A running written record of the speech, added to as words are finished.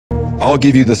I'll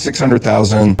give you the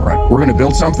 600,000. We're going to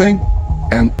build something,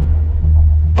 and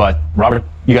but Robert,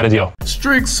 you got a deal.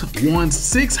 Stryx won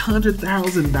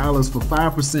 $600,000 for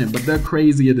 5%, but they're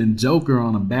crazier than Joker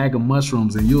on a bag of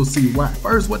mushrooms, and you'll see why.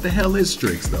 First, what the hell is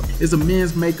Stryx though? It's a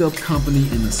men's makeup company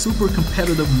in a super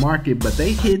competitive market, but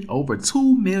they hit over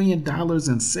 $2 million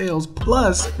in sales,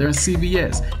 plus they're in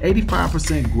CVS,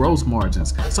 85% gross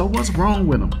margins. So what's wrong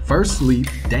with them? Firstly,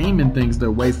 Damon thinks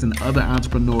they're wasting other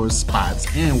entrepreneurs' spots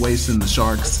and wasting the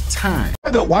sharks' time.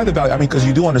 Why the value? I mean, because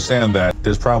you do understand that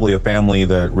there's probably a family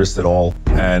that risked it all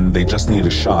and they just need a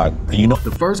shot. You know,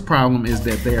 the first problem is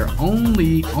that they're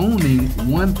only owning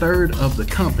 1/3 of the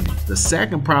company. The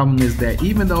second problem is that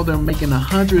even though they're making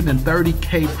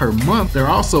 $130K per month, they're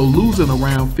also losing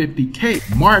around $50K.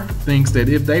 Mark thinks that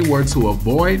if they were to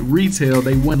avoid retail,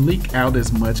 they wouldn't leak out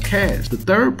as much cash. The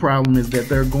third problem is that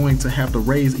they're going to have to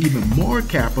raise even more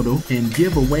capital and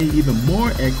give away even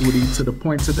more equity to the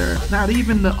point that they're not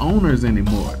even the owners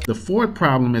anymore. The fourth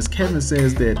problem is Kevin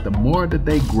says that the more that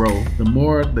they grow, the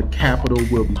more the capital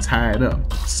will be tied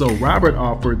up. So Robert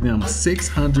offered them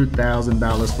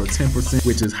 $600,000 for 10%,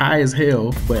 which is high as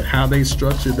hell, but how they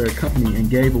structured their company and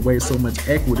gave away so much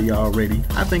equity already,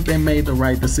 I think they made the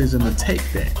right decision to take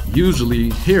that. Usually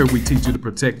here we teach you to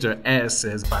protect your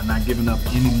assets by not giving up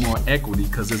any more equity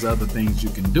because there's other things you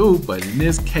can do, but in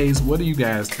this case, what do you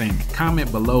guys think?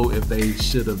 Comment below if they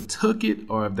should have took it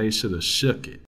or if they should have shook it.